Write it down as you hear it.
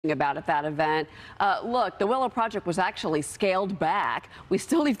About at that event. Look, the Willow Project was actually scaled back. We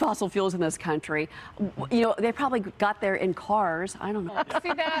still need fossil fuels in this country. You know, they probably got there in cars. I don't know.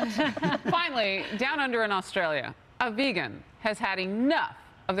 See that? Finally, down under in Australia, a vegan has had enough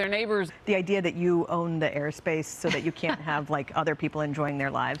of their neighbors. The idea that you own the airspace so that you can't have like other people enjoying their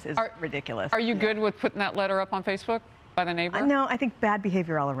lives is ridiculous. Are you good with putting that letter up on Facebook? By the neighbor? No, I think bad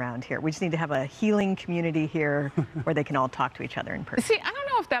behavior all around here. We just need to have a healing community here where they can all talk to each other in person. See, I don't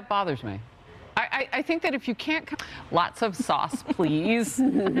know if that bothers me. I think that if you can't come... Lots of sauce, please.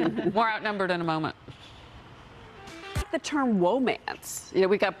 More Outnumbered in a moment. The term womance. You know,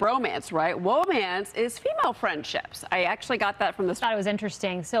 we got bromance, right? Womance is female friendships. I actually got that from the... I thought it was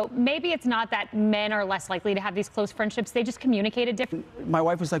interesting. So maybe it's not that men are less likely to have these close friendships. They just communicated different. My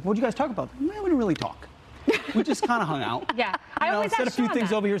wife was like, what did you guys talk about? We didn't really talk. We just kind of hung out. Yeah, I always said a few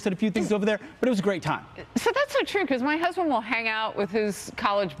things over here, said a few things over there, but it was a great time. So that's so true, because my husband will hang out with his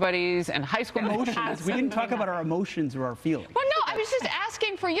college buddies and high school emotions. We didn't talk about our emotions or our feelings. Well, no, I was just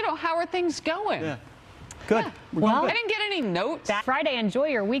asking for, you know, how are things going? Yeah. Good. Yeah. Well, I didn't get any notes. Friday, enjoy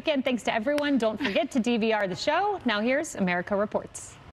your weekend. Thanks to everyone. Don't forget to DVR the show. Now here's America Reports.